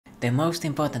The most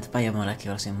important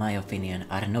biomolecules in my opinion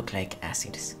are nucleic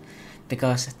acids,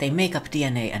 because they make up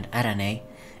DNA and RNA,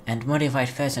 and modified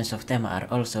versions of them are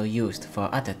also used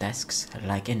for other tasks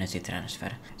like energy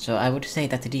transfer. So I would say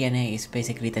that DNA is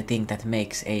basically the thing that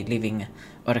makes a living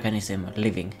organism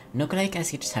living. Nucleic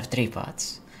acids have three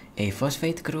parts: a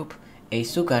phosphate group, a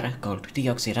sugar called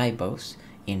deoxyribose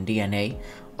in DNA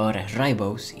or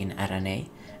ribose in RNA,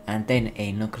 and then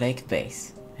a nucleic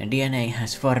base. DNA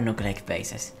has four nucleic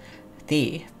bases: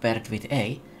 T paired with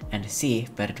A and C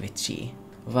paired with G,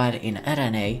 while in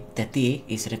RNA the T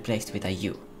is replaced with a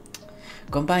U.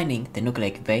 Combining the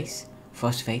nucleic base,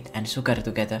 phosphate and sugar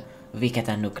together, we get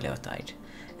a nucleotide.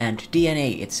 And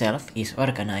DNA itself is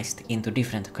organized into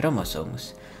different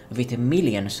chromosomes, with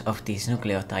millions of these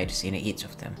nucleotides in each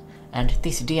of them. And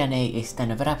this DNA is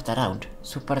then wrapped around,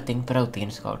 supporting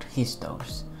proteins called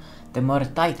histones. The more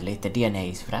tightly the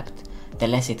DNA is wrapped, the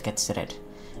less it gets read.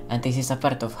 And this is a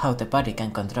part of how the body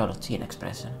can control gene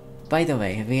expression. By the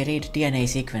way, we read DNA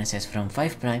sequences from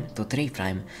 5' to 3'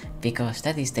 because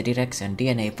that is the direction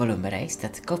DNA polymerase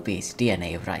that copies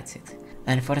DNA writes it.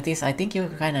 And for this I think you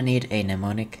kinda need a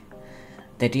mnemonic.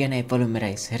 The DNA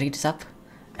polymerase reads up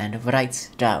and writes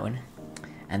down,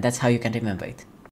 and that's how you can remember it.